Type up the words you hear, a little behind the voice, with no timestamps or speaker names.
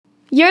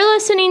You're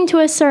listening to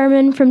a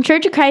sermon from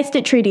Church of Christ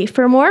at Treaty.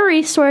 For more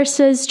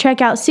resources,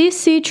 check out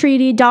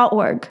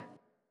cctreaty.org.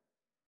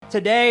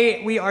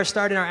 Today, we are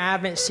starting our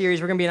Advent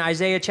series. We're going to be in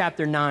Isaiah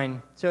chapter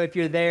 9. So if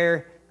you're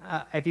there,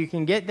 if you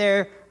can get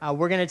there,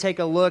 we're going to take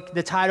a look.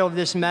 The title of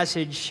this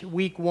message,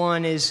 week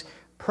 1, is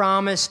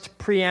Promised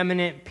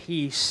Preeminent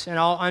Peace. And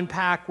I'll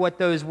unpack what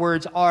those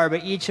words are,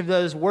 but each of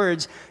those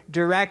words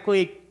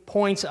directly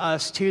points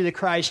us to the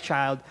Christ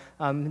child,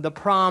 the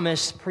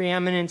promise,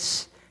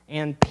 preeminence,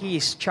 and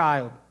peace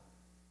child.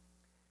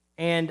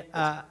 And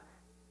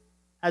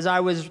as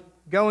I was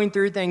going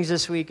through things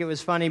this week, it was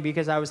funny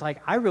because I was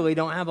like, I really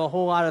don't have a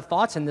whole lot of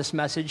thoughts in this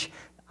message.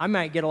 I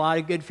might get a lot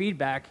of good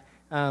feedback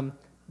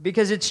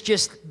because it's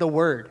just the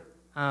word.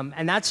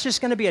 And that's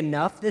just going to be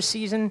enough this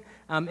season.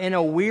 In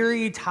a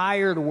weary,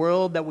 tired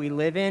world that we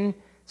live in,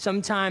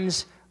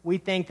 sometimes we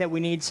think that we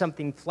need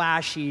something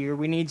flashy or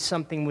we need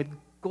something with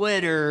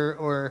glitter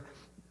or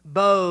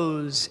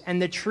bows.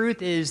 And the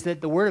truth is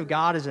that the Word of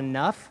God is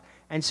enough.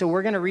 And so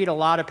we're going to read a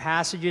lot of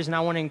passages, and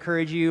I want to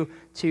encourage you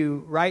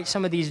to write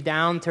some of these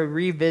down to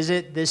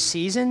revisit this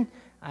season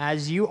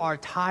as you are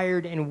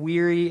tired and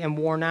weary and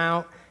worn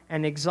out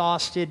and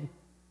exhausted.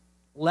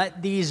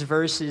 Let these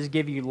verses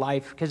give you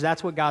life, because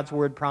that's what God's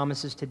Word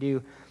promises to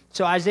do.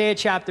 So Isaiah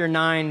chapter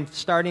 9,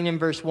 starting in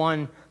verse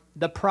 1,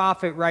 the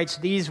prophet writes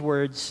these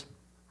words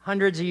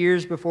hundreds of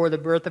years before the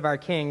birth of our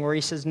King, where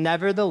he says,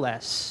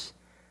 "Nevertheless,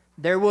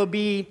 there will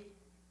be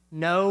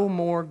no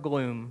more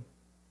gloom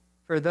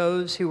for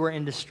those who were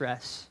in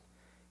distress.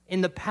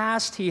 In the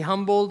past, he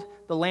humbled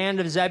the land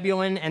of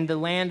Zebulun and the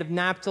land of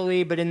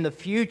Naphtali, but in the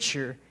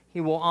future,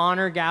 he will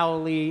honor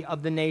Galilee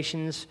of the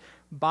nations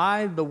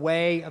by the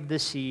way of the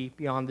sea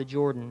beyond the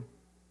Jordan.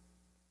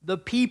 The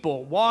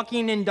people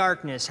walking in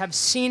darkness have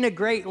seen a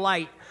great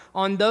light.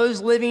 On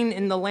those living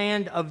in the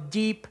land of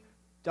deep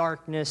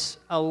darkness,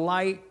 a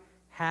light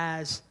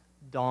has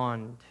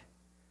dawned.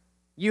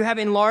 You have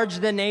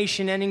enlarged the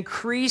nation and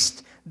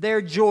increased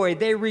their joy.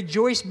 They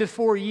rejoice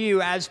before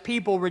you as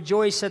people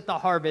rejoice at the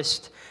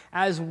harvest,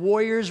 as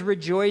warriors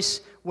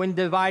rejoice when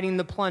dividing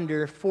the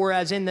plunder. For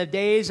as in the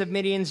days of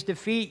Midian's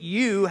defeat,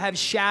 you have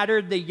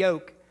shattered the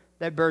yoke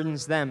that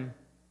burdens them,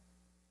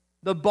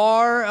 the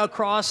bar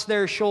across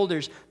their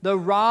shoulders, the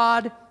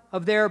rod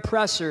of their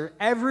oppressor.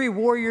 Every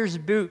warrior's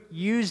boot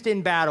used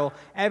in battle,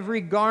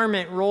 every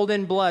garment rolled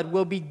in blood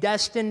will be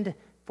destined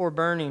for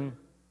burning,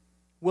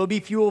 will be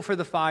fuel for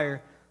the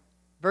fire."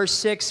 Verse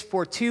 6,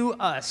 "For to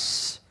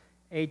us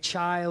a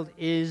child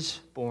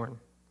is born.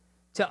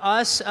 To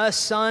us a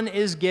son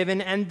is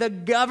given, and the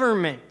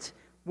government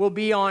will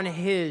be on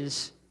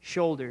his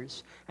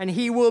shoulders. And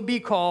he will be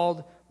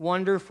called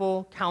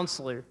Wonderful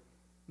Counselor,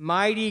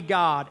 Mighty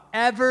God,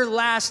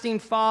 Everlasting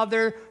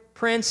Father,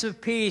 Prince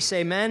of Peace."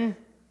 Amen.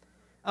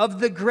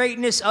 "Of the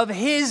greatness of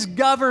his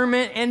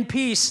government and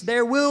peace,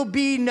 there will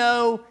be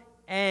no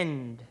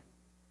end.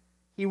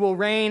 He will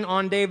reign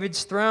on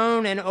David's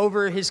throne and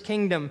over his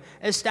kingdom,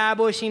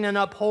 establishing and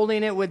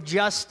upholding it with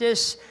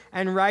justice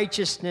and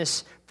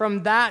righteousness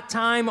from that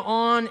time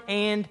on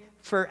and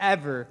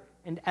forever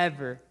and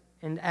ever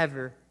and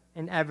ever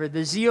and ever.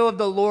 The zeal of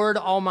the Lord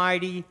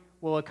Almighty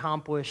will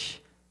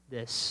accomplish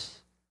this."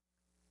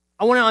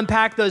 I want to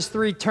unpack those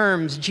three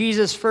terms.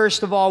 Jesus,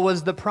 first of all,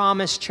 was the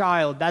promised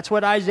child. That's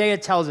what Isaiah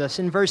tells us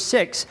in verse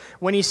 6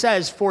 when he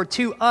says, "For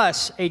to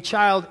us a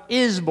child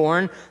is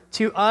born,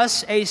 to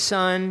us a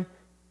son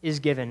is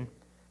given."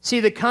 See,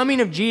 the coming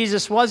of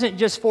Jesus wasn't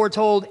just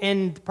foretold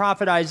in the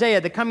prophet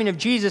Isaiah. The coming of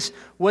Jesus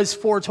was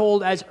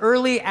foretold as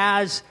early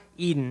as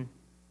Eden.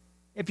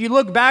 If you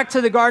look back to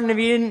the Garden of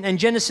Eden in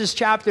Genesis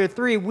chapter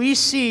 3, we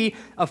see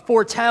a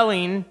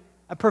foretelling,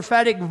 a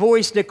prophetic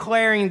voice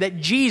declaring that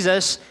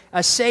Jesus,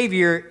 a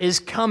Savior,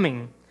 is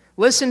coming.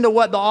 Listen to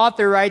what the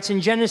author writes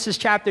in Genesis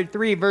chapter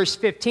 3, verse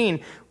 15.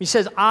 He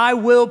says, "I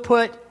will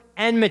put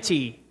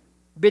enmity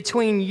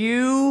between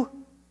you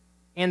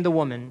and the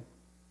woman,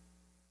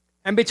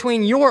 and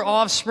between your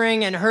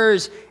offspring and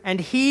hers, and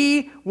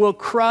he will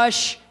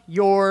crush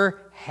your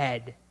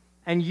head,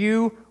 and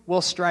you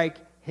will strike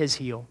his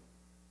heel."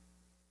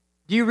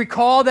 Do you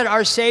recall that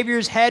our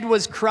Savior's head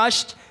was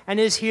crushed and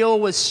his heel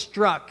was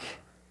struck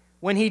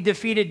when he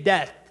defeated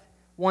death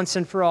once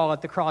and for all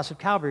at the cross of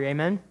Calvary?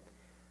 Amen?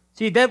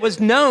 See, that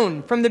was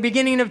known from the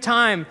beginning of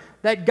time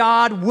that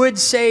God would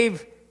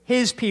save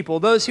his people,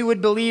 those who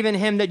would believe in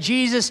him, that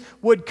Jesus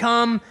would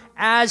come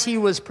as he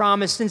was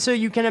promised. And so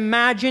you can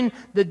imagine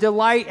the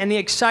delight and the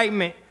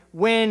excitement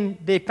when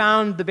they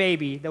found the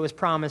baby that was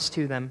promised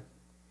to them.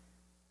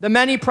 The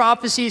many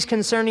prophecies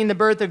concerning the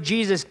birth of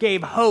Jesus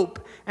gave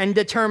hope and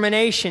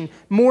determination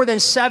more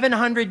than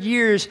 700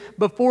 years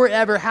before it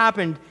ever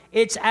happened.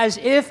 It's as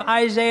if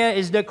Isaiah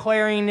is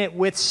declaring it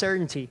with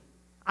certainty.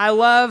 I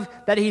love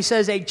that he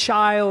says a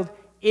child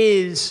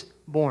is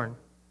born.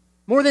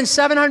 More than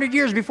 700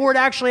 years before it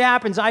actually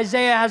happens,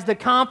 Isaiah has the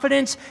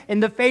confidence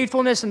in the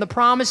faithfulness and the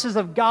promises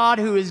of God,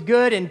 who is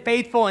good and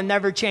faithful and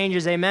never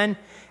changes. Amen?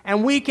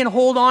 And we can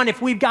hold on.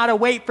 If we've got to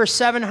wait for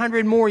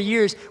 700 more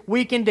years,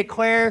 we can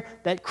declare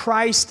that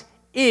Christ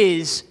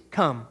is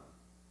come.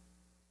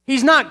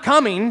 He's not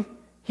coming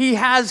He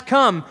has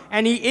come,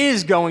 and he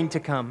is going to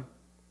come.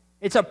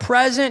 It's a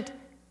present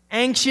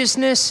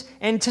anxiousness,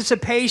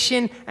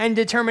 anticipation, and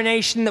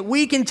determination that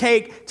we can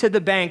take to the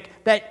bank,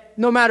 that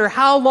no matter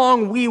how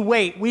long we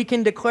wait, we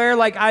can declare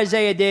like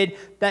Isaiah did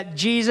that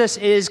Jesus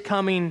is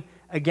coming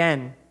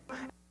again.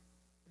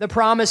 The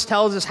promise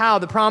tells us how.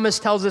 The promise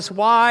tells us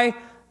why.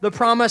 The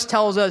promise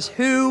tells us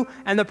who.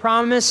 And the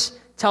promise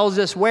tells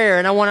us where.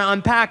 And I want to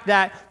unpack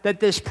that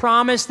this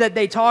promise that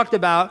they talked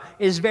about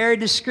is very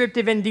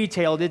descriptive and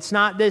detailed. It's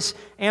not this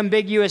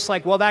ambiguous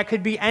like, well, that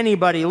could be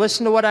anybody.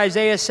 Listen to what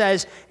Isaiah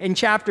says in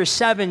chapter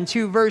 7,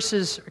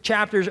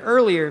 chapters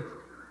earlier.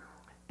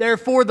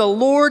 Therefore, the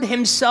Lord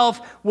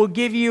himself will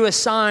give you a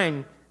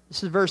sign.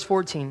 This is verse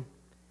 14.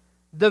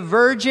 The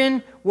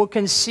virgin will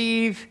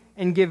conceive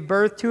and give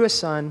birth to a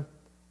son,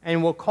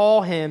 and will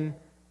call him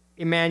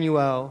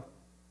Emmanuel.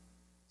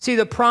 See,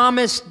 the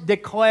promise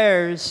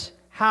declares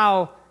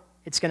how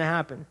it's going to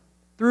happen.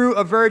 Through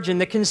a virgin,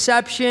 the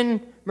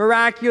conception,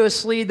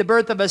 miraculously, the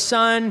birth of a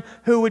son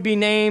who would be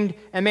named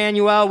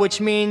Emmanuel, which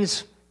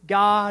means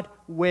God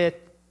with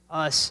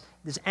us.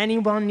 Does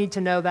anyone need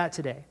to know that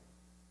today?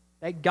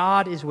 That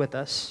God is with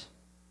us.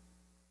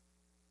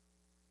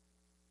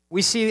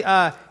 We see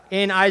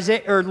in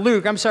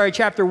Luke,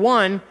 chapter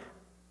 1,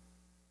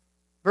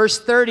 verse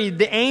 30,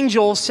 the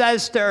angel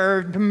says to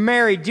her,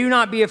 Mary, do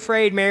not be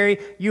afraid, Mary.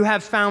 You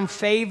have found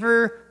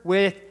favor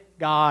with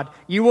God.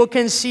 You will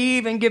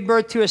conceive and give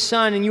birth to a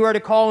son, and you are to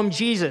call him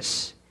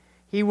Jesus.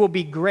 He will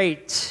be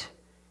great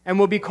and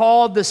will be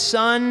called the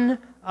Son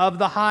of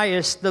the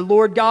Highest. The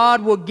Lord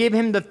God will give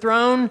him the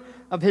throne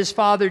of his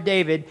father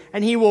David,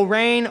 and he will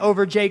reign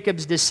over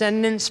Jacob's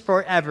descendants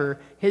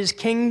forever. His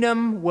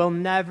kingdom will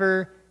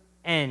never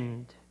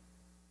end.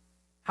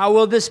 How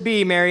will this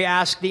be, Mary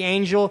asked the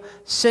angel,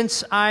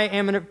 since I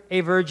am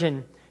a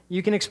virgin?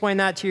 You can explain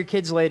that to your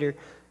kids later.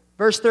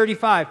 Verse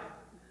 35,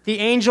 the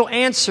angel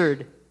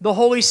answered, the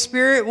Holy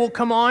Spirit will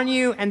come on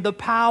you, and the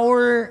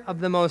power of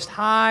the Most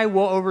High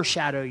will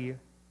overshadow you.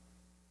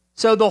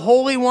 So the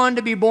Holy One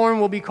to be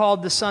born will be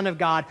called the Son of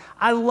God.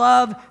 I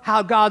love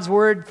how God's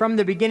Word, from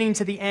the beginning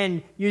to the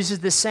end, uses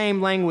the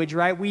same language,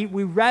 right? We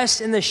rest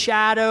in the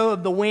shadow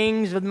of the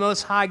wings of the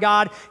Most High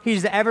God.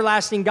 He's the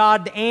everlasting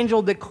God. The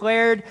angel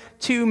declared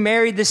to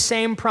Mary the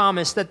same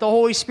promise, that the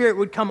Holy Spirit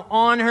would come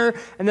on her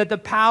and that the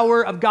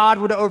power of God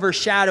would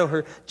overshadow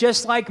her.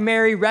 Just like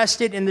Mary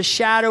rested in the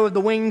shadow of the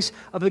wings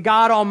of the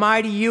God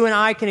Almighty, you and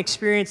I can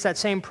experience that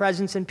same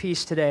presence and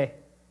peace today.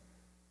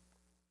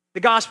 The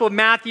Gospel of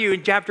Matthew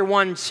in chapter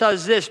 1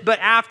 says this, but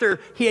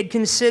after he had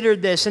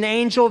considered this, an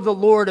angel of the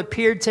Lord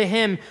appeared to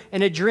him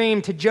in a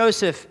dream to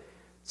Joseph.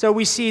 So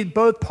we see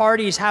both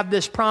parties have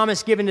this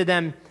promise given to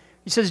them.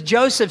 He says,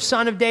 Joseph,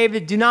 son of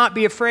David, do not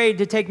be afraid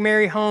to take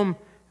Mary home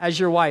as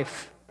your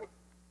wife,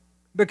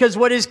 because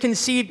what is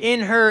conceived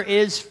in her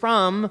is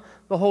from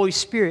the Holy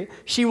Spirit.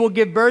 She will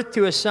give birth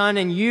to a son,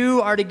 and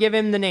you are to give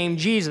him the name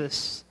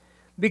Jesus,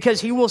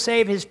 because he will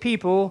save his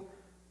people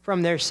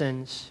from their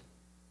sins.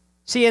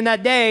 See, in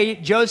that day,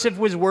 Joseph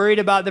was worried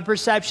about the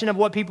perception of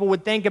what people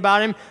would think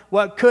about him,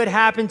 what could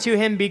happen to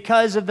him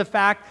because of the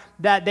fact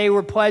that they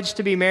were pledged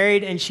to be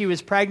married and she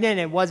was pregnant.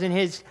 It wasn't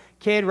his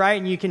kid, right?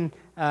 And you can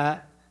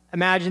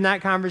imagine that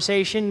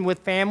conversation with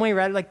family,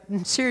 right? Like,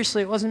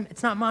 seriously,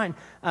 it's not mine.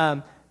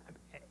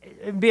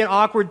 It'd be an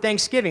awkward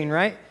Thanksgiving,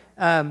 right?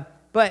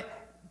 But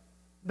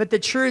the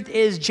truth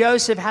is,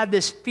 Joseph had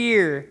this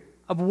fear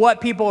of what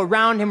people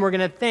around him were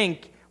going to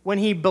think when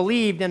he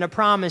believed in a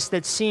promise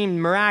that seemed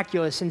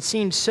miraculous and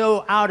seemed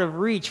so out of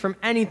reach from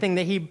anything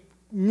that he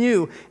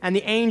knew. And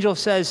the angel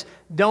says,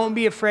 don't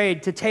be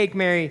afraid to take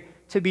Mary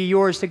to be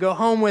yours, to go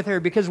home with her,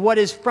 because what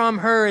is from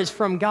her is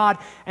from God.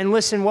 And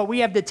listen, what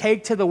we have to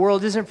take to the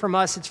world isn't from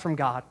us, it's from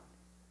God.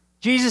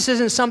 Jesus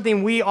isn't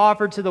something we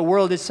offer to the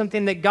world. It's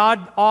something that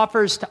God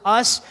offers to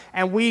us,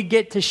 and we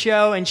get to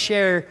show and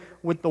share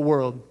with the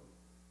world.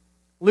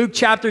 Luke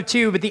chapter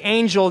 2, but the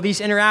angel,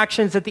 these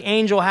interactions that the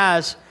angel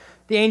has,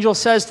 the angel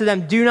says to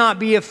them, do not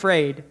be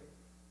afraid.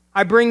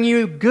 I bring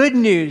you good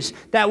news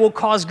that will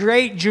cause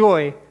great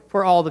joy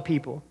for all the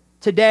people.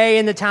 Today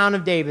in the town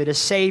of David, a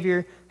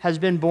Savior has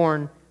been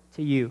born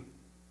to you.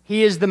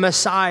 He is the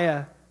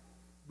Messiah,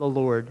 the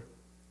Lord.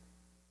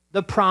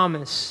 The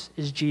promise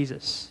is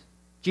Jesus.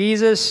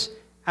 Jesus,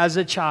 as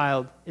a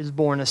child, is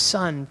born a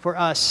son for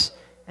us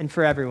and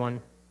for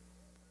everyone.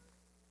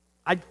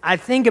 I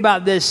think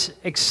about this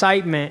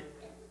excitement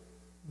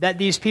that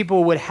these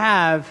people would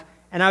have,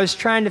 and I was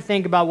trying to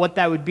think about what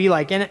that would be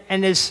like.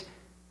 And as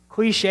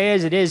cliche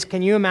as it is,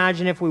 can you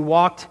imagine if we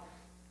walked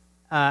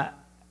out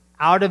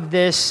of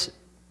this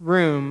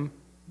room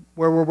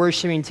where we're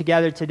worshiping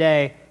together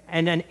today,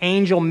 and an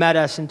angel met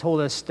us and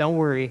told us, don't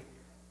worry,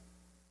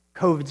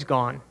 COVID's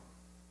gone.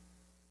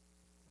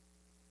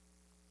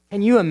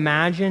 Can you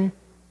imagine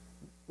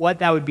what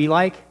that would be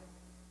like?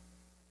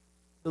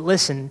 But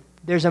listen,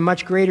 there's a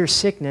much greater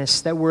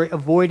sickness that we're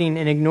avoiding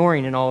and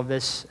ignoring in all of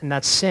this, and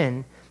that's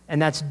sin.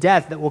 And that's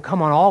death that will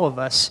come on all of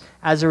us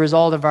as a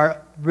result of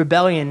our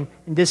rebellion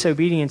and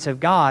disobedience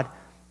of God.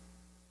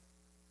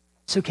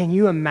 So can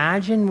you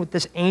imagine what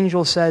this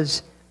angel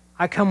says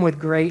I come with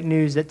great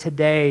news that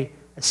today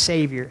a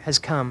Savior has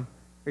come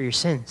for your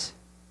sins.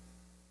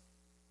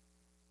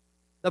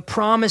 The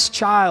promised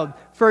child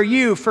for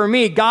you, for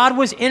me. God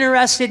was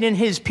interested in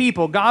his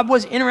people. God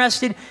was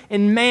interested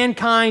in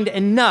mankind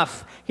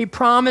enough. He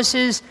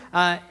promises,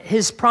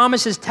 his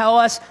promises tell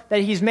us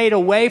that he's made a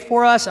way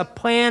for us, a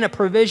plan, a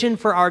provision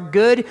for our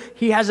good.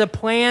 He has a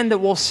plan that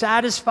will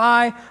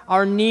satisfy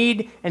our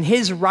need and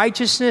his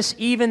righteousness,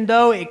 even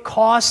though it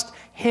cost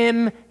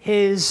him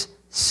his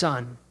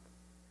son.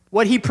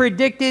 What he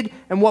predicted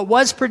and what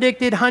was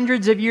predicted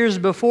hundreds of years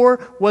before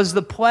was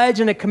the pledge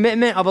and a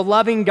commitment of a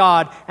loving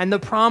God, and the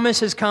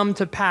promise has come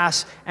to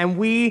pass, and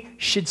we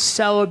should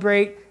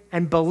celebrate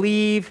and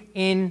believe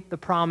in the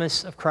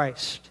promise of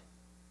Christ.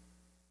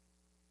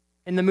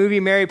 In the movie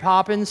Mary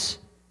Poppins,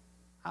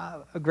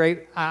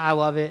 I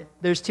love it.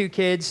 There's two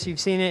kids. You've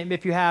seen it.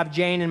 If you have,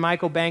 Jane and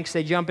Michael Banks,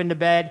 they jump into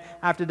bed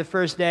after the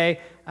first day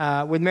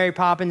with Mary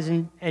Poppins,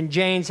 and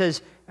Jane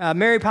says,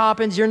 Mary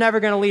Poppins, you're never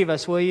going to leave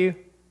us, will you?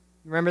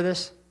 Remember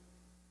this?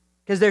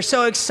 Because they're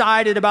so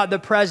excited about the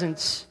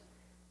presents.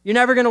 You're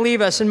never going to leave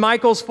us. And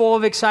Michael's full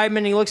of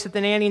excitement. He looks at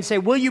the nanny and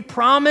says, will you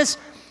promise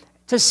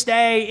to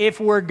stay if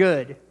we're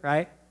good,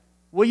 right?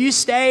 Will you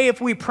stay if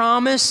we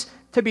promise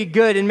to be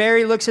good? And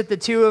Mary looks at the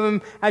two of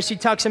them as she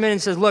tucks them in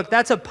and says, look,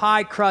 that's a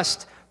pie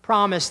crust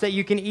promise that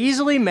you can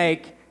easily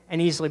make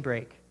and easily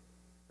break,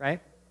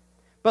 right?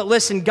 But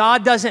listen,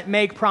 God doesn't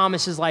make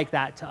promises like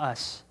that to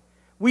us.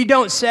 We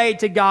don't say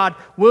to God,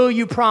 will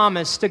you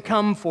promise to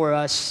come for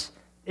us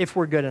if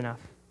we're good enough?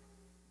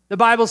 The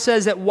Bible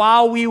says that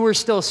while we were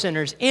still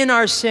sinners, in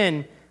our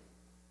sin,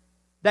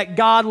 that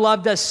God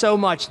loved us so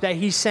much that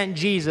he sent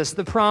Jesus,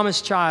 the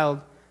promised child,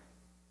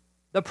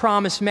 the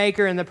promise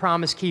maker and the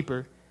promise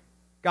keeper.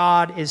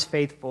 God is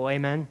faithful,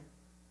 amen?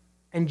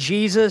 And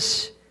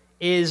Jesus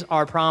is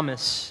our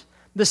promise.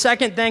 The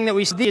second thing that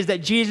we see is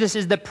that Jesus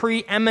is the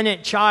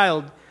preeminent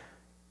child.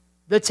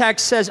 The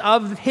text says,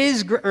 of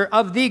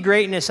the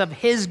greatness of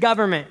his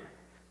government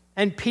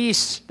and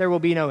peace there will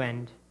be no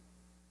end.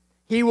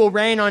 He will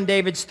reign on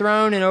David's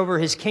throne and over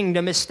his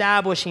kingdom,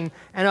 establishing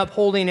and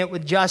upholding it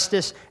with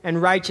justice and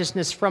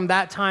righteousness from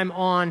that time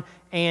on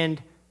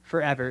and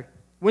forever.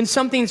 When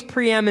something's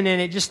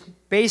preeminent, it just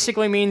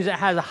basically means it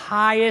has the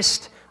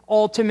highest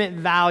ultimate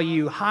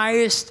value,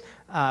 highest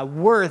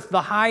worth,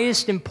 the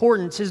highest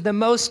importance, is the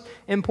most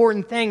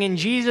important thing. And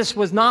Jesus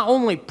was not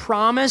only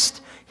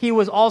promised, he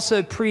was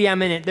also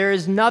preeminent. There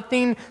is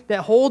nothing that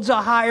holds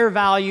a higher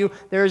value.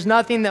 There is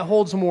nothing that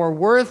holds more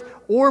worth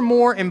or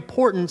more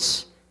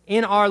importance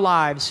in our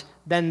lives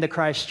than the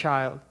Christ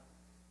child.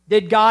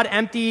 Did God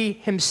empty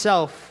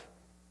himself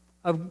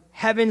of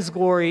heaven's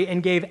glory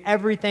and gave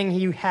everything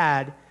he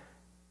had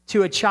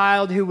to a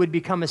child who would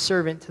become a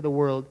servant to the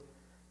world?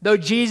 Though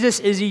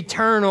Jesus is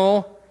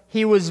eternal,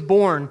 he was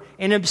born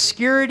in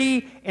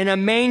obscurity in a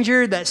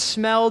manger that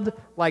smelled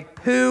like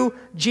poo.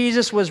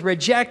 Jesus was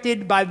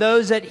rejected by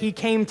those that he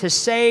came to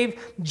save.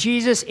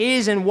 Jesus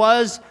is and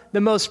was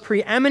the most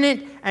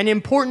preeminent and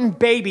important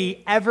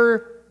baby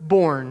ever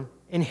born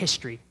in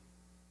history.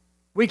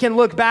 We can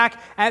look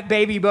back at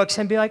baby books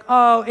and be like,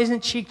 oh,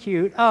 isn't she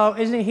cute? Oh,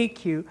 isn't he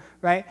cute,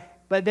 right?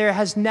 But there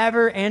has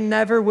never and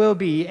never will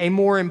be a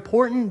more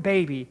important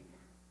baby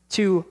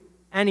to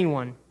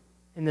anyone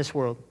in this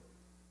world.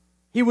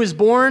 He was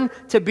born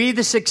to be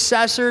the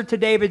successor to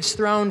David's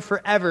throne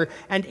forever,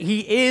 and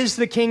he is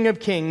the King of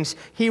Kings.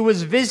 He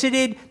was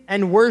visited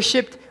and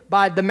worshiped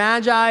by the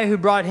Magi who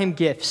brought him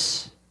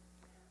gifts.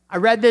 I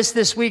read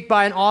this week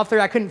by an author.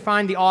 I couldn't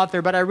find the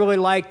author, but I really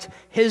liked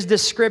his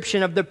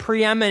description of the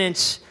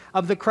preeminence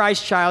of the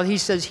Christ child. He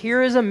says,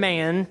 here is a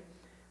man,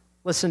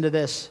 listen to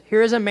this,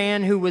 here is a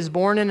man who was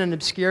born in an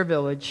obscure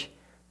village,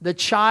 the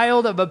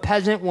child of a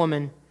peasant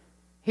woman.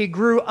 He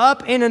grew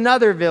up in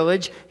another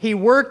village. He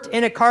worked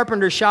in a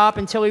carpenter shop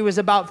until he was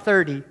about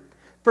 30.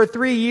 For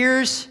 3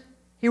 years,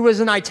 he was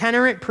an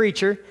itinerant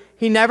preacher.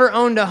 He never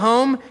owned a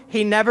home.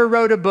 He never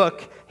wrote a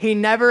book. He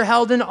never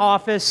held an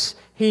office.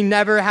 He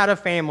never had a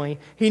family.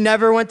 He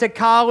never went to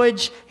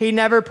college. He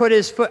never put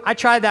his foot... I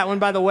tried that one,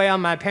 by the way,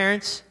 on my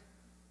parents.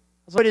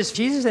 I was like,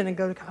 Jesus didn't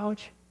go to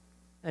college?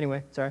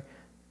 Anyway, sorry.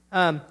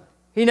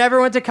 He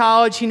never went to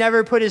college. He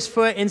never put his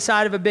foot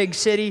inside of a big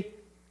city.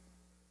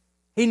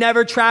 He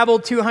never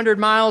traveled 200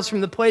 miles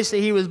from the place that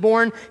he was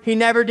born. He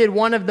never did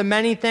one of the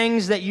many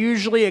things that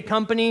usually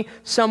accompany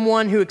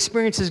someone who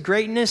experiences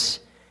greatness.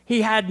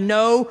 He had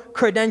no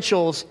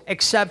credentials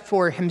except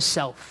for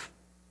himself.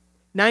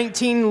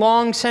 19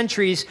 long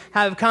centuries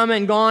have come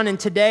and gone, and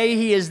today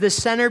he is the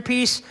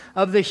centerpiece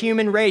of the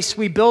human race.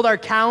 We build our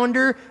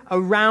calendar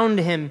around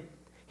him.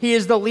 He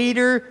is the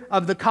leader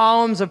of the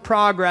columns of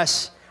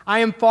progress. I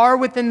am far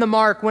within the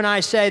mark when I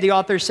say, the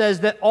author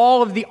says, that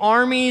all of the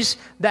armies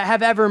that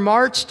have ever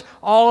marched,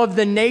 all of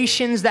the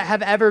nations that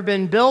have ever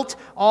been built,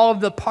 all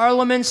of the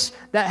parliaments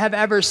that have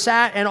ever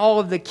sat, and all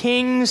of the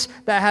kings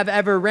that have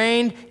ever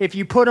reigned, if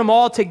you put them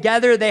all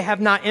together, they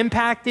have not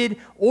impacted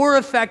or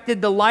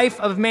affected the life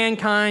of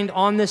mankind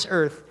on this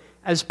earth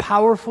as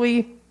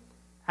powerfully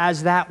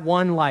as that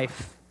one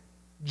life,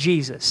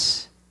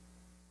 Jesus.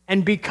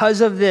 And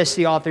because of this,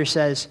 the author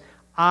says,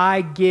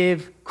 I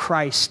give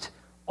Christ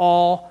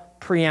all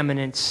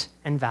preeminence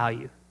and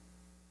value.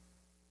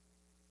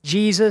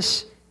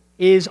 Jesus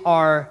is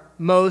our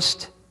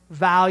most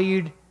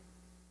valued,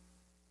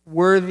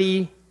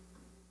 worthy,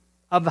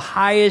 of the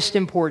highest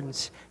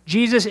importance.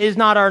 Jesus is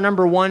not our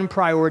number one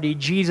priority.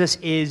 Jesus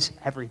is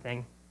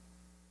everything.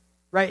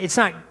 Right? It's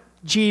not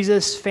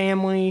Jesus,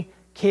 family,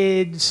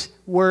 kids,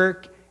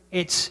 work.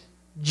 It's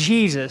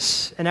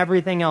Jesus, and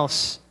everything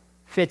else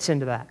fits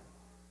into that.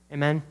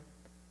 Amen?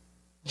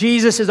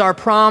 Jesus is our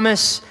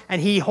promise,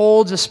 and he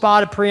holds a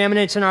spot of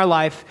preeminence in our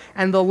life.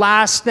 And the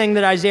last thing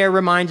that Isaiah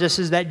reminds us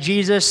is that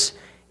Jesus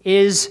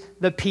is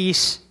the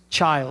peace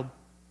child.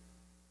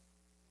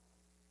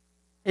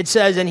 It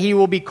says, and he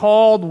will be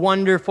called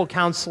Wonderful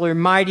Counselor,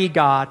 Mighty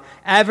God,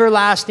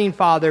 Everlasting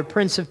Father,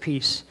 Prince of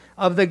Peace.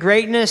 Of the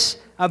greatness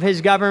of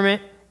his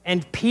government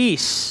and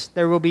peace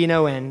there will be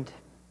no end.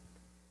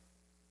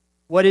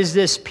 What is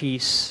this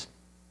peace?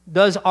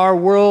 Does our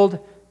world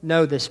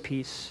know this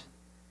peace?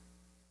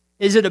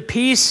 Is it a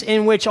peace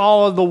in which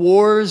all of the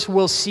wars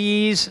will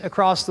cease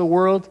across the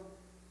world?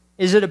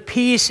 Is it a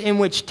peace in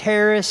which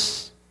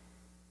terrorists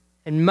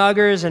and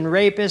muggers and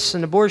rapists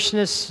and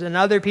abortionists and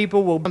other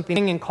people will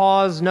something and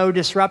cause no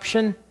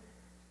disruption?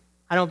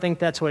 I don't think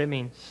that's what it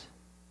means.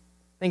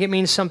 I think it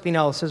means something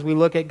else as we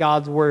look at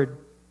God's word.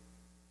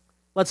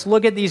 Let's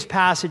look at these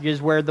passages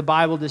where the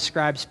Bible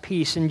describes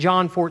peace. In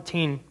John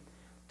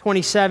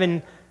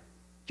 14:27,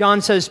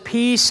 John says,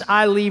 peace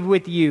I leave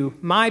with you.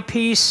 My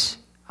peace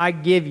I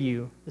give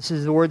you. This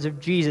is the words of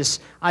Jesus.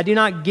 I do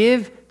not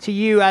give to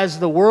you as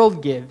the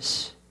world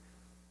gives.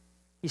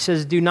 He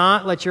says, do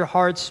not let your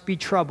hearts be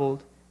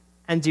troubled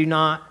and do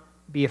not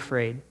be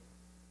afraid.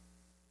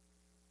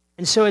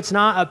 And so it's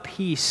not a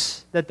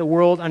peace that the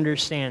world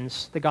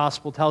understands, the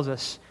gospel tells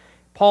us.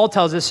 Paul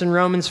tells us in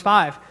Romans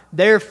 5,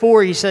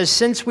 therefore, he says,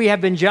 since we have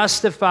been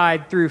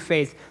justified through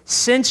faith,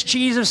 since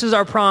Jesus is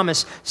our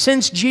promise,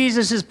 since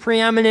Jesus is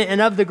preeminent and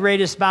of the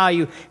greatest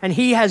value, and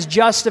he has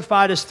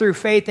justified us through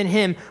faith in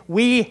him,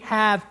 we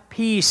have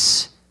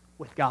peace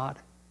with God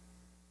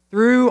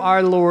through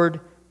our Lord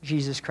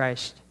Jesus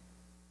Christ.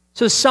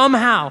 So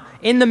somehow,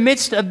 in the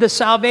midst of the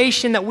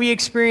salvation that we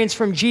experience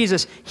from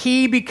Jesus,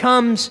 he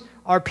becomes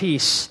our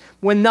peace.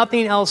 When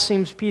nothing else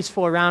seems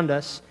peaceful around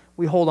us,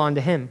 we hold on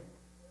to him.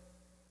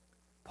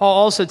 Paul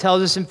also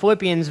tells us in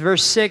Philippians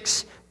verse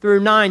 6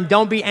 through 9,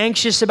 don't be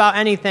anxious about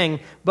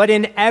anything, but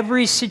in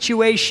every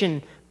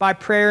situation, by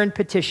prayer and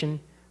petition,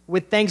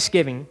 with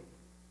thanksgiving,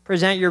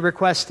 present your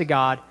requests to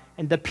God,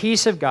 and the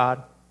peace of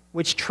God,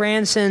 which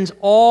transcends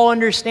all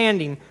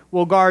understanding,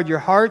 will guard your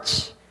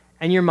hearts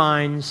and your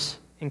minds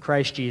in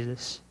Christ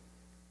Jesus.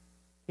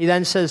 He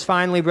then says,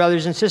 finally,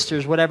 brothers and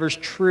sisters, whatever's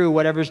true,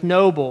 whatever's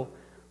noble,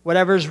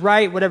 whatever's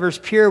right, whatever's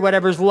pure,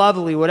 whatever's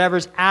lovely,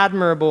 whatever's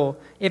admirable,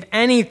 if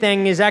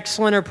anything is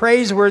excellent or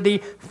praiseworthy,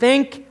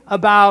 think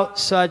about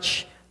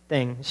such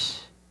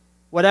things.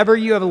 Whatever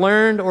you have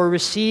learned or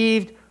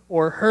received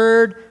or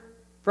heard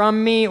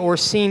from me or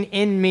seen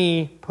in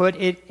me, put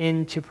it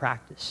into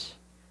practice.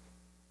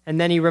 And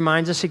then he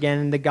reminds us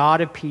again, the God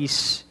of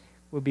peace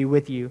will be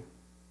with you.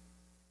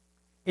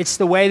 It's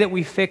the way that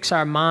we fix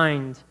our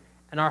mind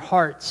and our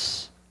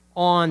hearts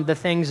on the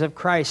things of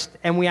Christ,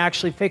 and we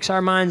actually fix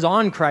our minds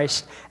on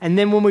Christ. And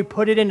then when we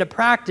put it into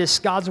practice,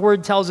 God's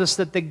word tells us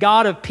that the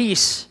God of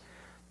peace,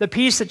 the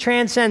peace that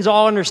transcends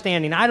all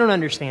understanding, I don't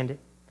understand it,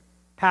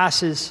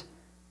 passes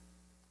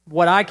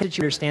what I can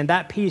understand,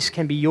 that peace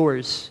can be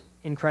yours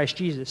in Christ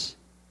Jesus.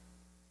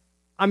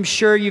 I'm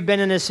sure you've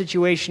been in a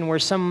situation where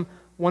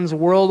someone's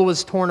world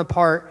was torn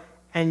apart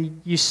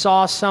and you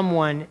saw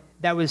someone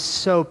that was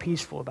so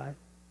peaceful about it.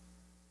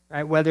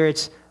 Right? Whether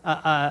it's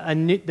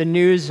the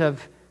news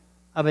of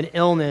an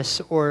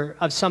illness or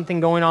of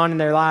something going on in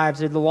their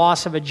lives or the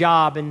loss of a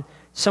job, and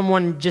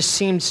someone just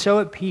seemed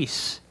so at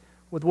peace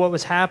with what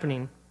was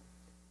happening.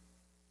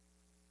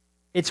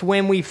 It's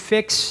when we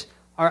fix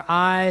our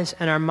eyes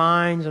and our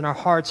minds and our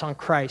hearts on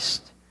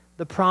Christ,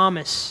 the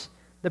promise,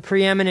 the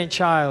preeminent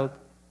child,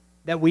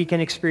 that we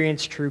can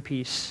experience true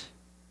peace.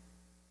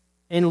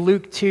 In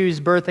Luke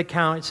 2's birth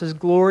account, it says,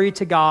 glory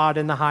to God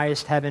in the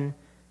highest heaven,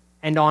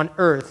 and on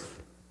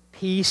earth,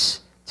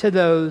 peace to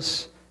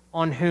those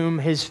on whom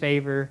his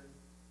favor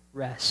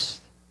rests.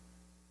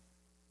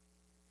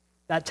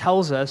 That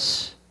tells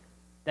us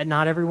that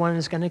not everyone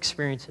is going to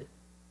experience it.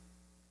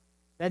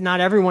 That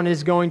not everyone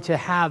is going to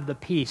have the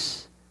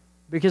peace,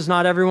 because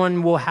not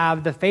everyone will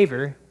have the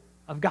favor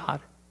of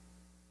God.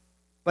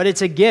 But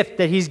it's a gift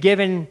that he's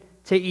given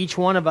to each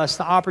one of us,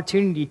 the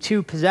opportunity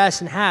to possess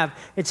and have.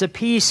 It's a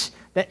peace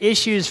that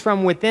issues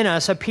from within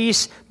us, a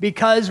peace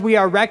because we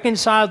are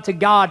reconciled to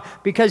God,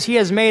 because he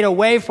has made a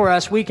way for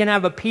us. We can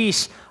have a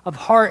peace of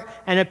heart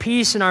and a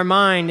peace in our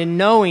mind, and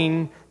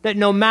knowing that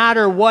no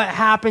matter what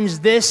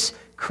happens this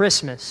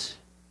Christmas,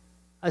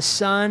 a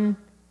Son,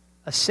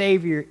 a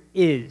Savior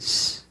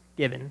is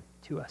given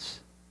to us.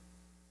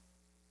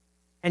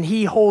 And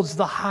he holds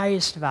the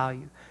highest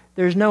value.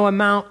 There's no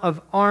amount of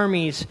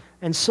armies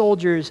and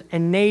soldiers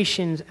and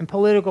nations and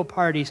political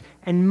parties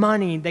and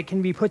money that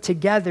can be put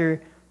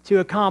together to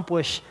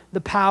accomplish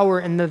the power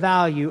and the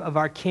value of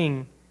our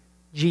King,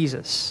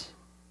 Jesus.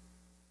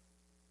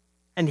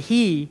 And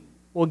he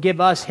will give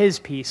us his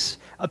peace,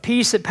 a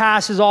peace that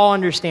passes all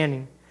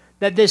understanding.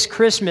 That this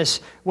Christmas,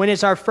 when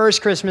it's our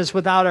first Christmas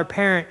without our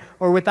parent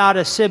or without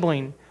a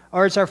sibling,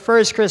 or it's our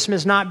first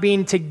Christmas not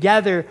being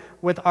together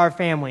with our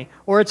family,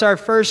 or it's our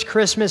first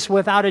Christmas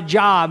without a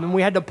job and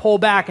we had to pull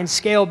back and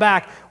scale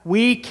back,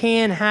 we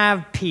can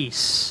have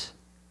peace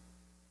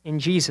in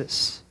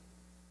Jesus.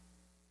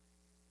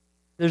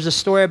 There's a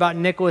story about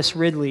Nicholas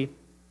Ridley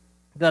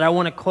that I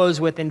want to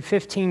close with. In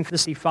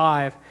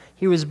 1555,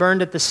 he was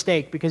burned at the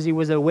stake because he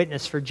was a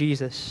witness for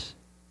Jesus.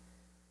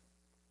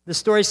 The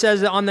story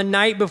says that on the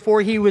night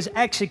before he was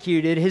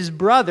executed, his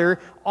brother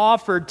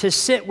offered to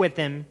sit with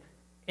him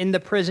in the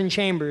prison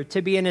chamber,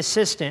 to be an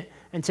assistant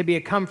and to be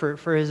a comfort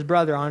for his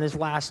brother on his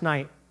last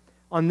night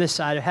on this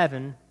side of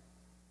heaven.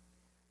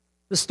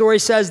 The story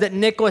says that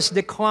Nicholas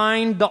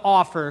declined the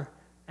offer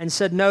and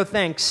said no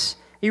thanks.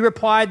 He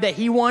replied that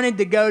he wanted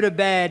to go to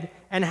bed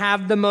and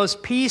have the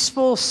most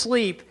peaceful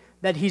sleep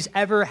that he's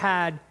ever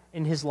had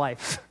in his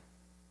life.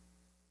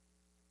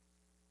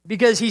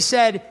 Because he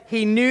said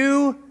he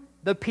knew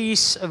the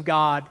peace of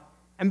God,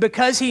 and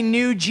because he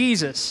knew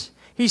Jesus,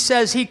 he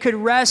says he could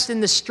rest in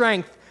the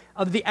strength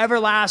of the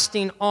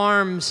everlasting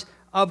arms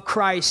of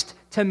Christ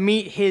to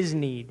meet his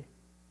need.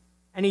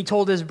 And he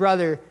told his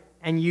brother,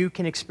 and you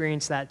can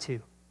experience that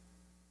too.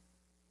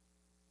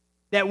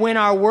 That when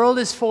our world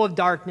is full of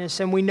darkness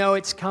and we know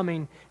it's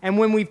coming, and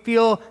when we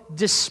feel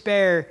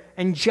despair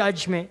and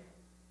judgment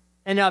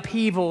and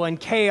upheaval and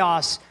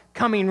chaos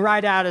coming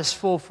right at us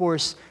full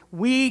force,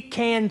 we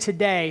can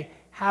today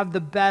have the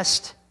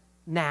best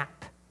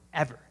nap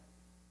ever.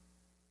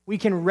 We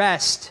can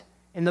rest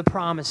in the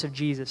promise of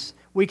Jesus.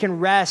 We can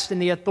rest in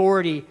the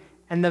authority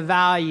and the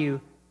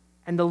value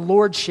and the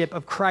lordship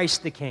of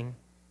Christ the King.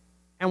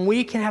 And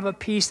we can have a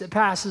peace that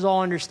passes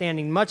all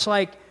understanding, much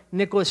like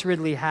Nicholas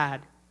Ridley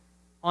had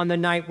on the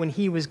night when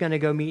he was going to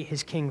go meet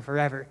his King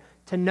forever,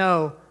 to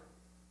know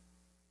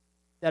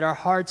that our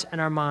hearts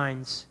and our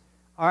minds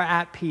are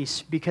at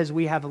peace because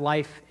we have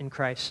life in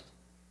Christ.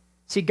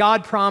 See,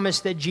 God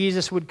promised that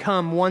Jesus would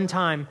come one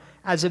time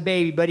as a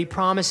baby, but he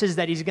promises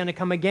that he's going to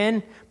come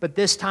again, but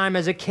this time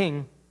as a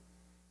king.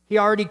 He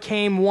already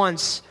came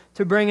once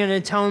to bring an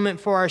atonement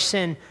for our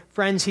sin.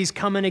 Friends, he's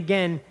coming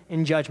again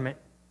in judgment.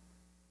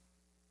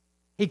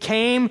 He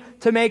came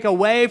to make a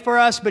way for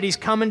us, but he's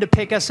coming to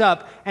pick us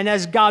up. And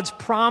as God's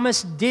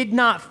promise did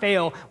not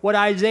fail, what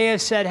Isaiah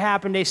said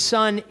happened. A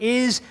son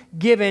is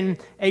given,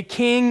 a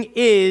king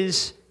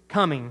is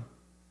coming.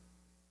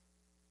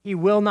 He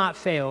will not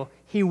fail.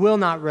 He will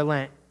not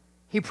relent.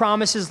 He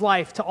promises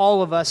life to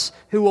all of us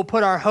who will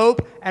put our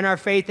hope and our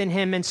faith in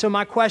him. And so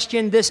my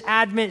question this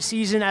Advent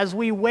season as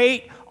we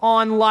wait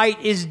on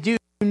light is, do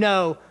you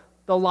know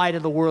the light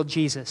of the world,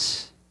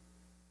 Jesus?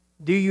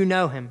 Do you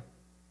know him?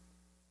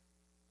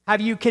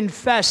 Have you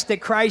confessed that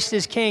Christ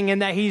is King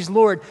and that he's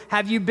Lord?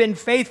 Have you been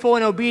faithful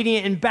and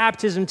obedient in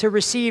baptism to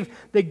receive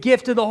the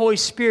gift of the Holy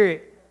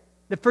Spirit,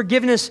 the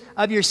forgiveness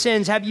of your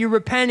sins? Have you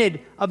repented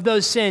of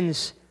those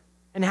sins?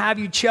 And have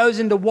you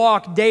chosen to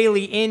walk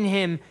daily in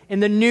him, in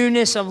the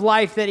newness of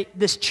life that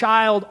this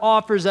child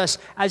offers us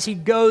as he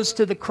goes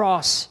to the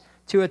cross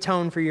to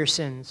atone for your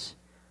sins?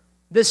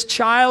 This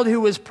child who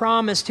was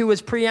promised, who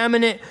was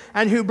preeminent,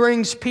 and who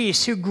brings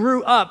peace, who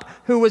grew up,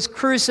 who was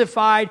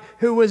crucified,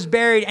 who was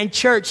buried, and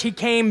church, he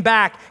came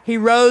back. He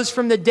rose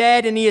from the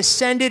dead, and he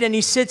ascended, and he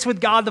sits with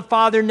God the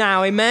Father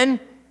now. Amen?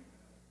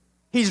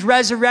 He's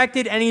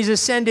resurrected and he's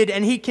ascended,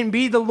 and he can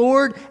be the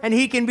Lord and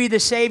he can be the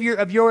Savior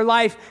of your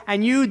life.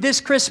 And you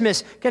this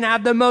Christmas can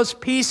have the most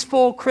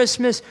peaceful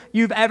Christmas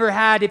you've ever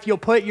had if you'll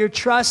put your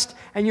trust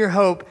and your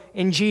hope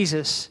in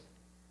Jesus.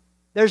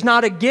 There's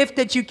not a gift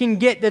that you can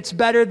get that's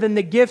better than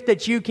the gift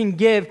that you can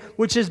give,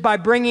 which is by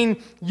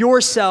bringing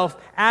yourself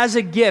as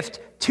a gift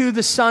to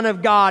the Son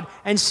of God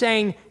and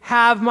saying,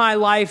 have my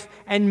life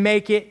and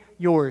make it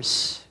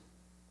yours.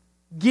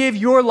 Give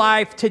your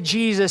life to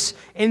Jesus.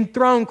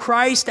 Enthrone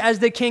Christ as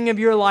the King of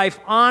your life.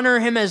 Honor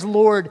him as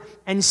Lord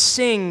and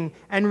sing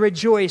and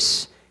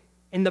rejoice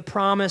in the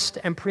promised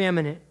and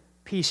preeminent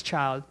peace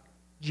child,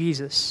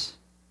 Jesus.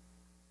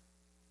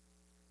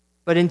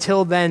 But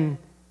until then,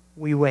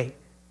 we wait.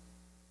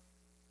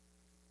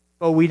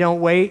 But we don't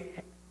wait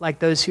like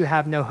those who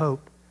have no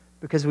hope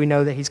because we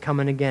know that he's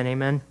coming again.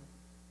 Amen?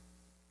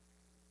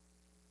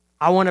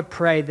 I want to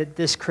pray that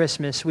this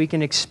Christmas we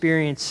can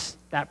experience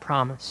that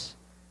promise.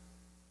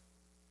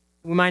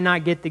 We might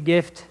not get the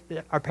gift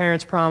that our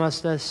parents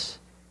promised us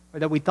or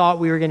that we thought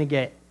we were going to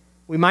get.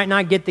 We might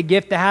not get the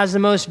gift that has the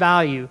most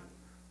value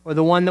or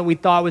the one that we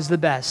thought was the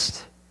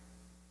best.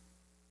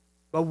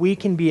 But we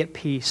can be at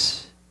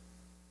peace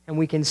and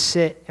we can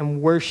sit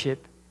and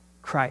worship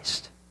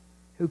Christ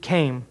who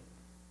came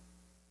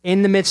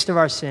in the midst of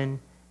our sin,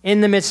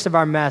 in the midst of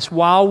our mess.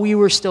 While we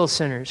were still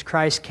sinners,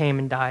 Christ came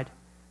and died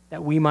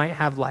that we might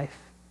have life.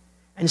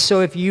 And so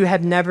if you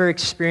have never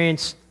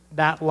experienced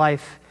that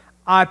life,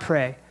 I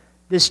pray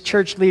This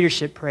church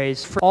leadership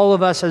prays. For all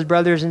of us as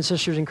brothers and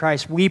sisters in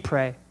Christ, we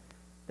pray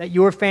that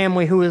your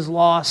family who is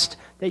lost,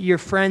 that your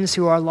friends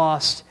who are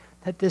lost,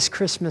 that this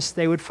Christmas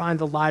they would find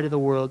the light of the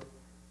world.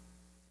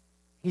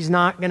 He's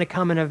not going to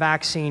come in a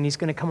vaccine. He's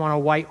going to come on a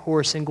white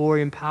horse in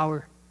glory and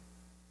power.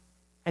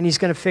 And he's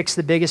going to fix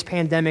the biggest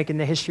pandemic in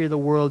the history of the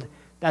world.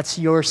 That's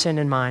your sin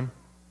and mine.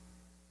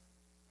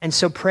 And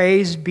so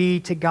praise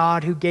be to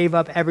God who gave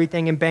up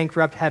everything in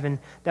bankrupt heaven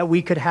that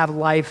we could have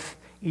life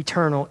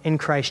eternal in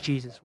Christ Jesus.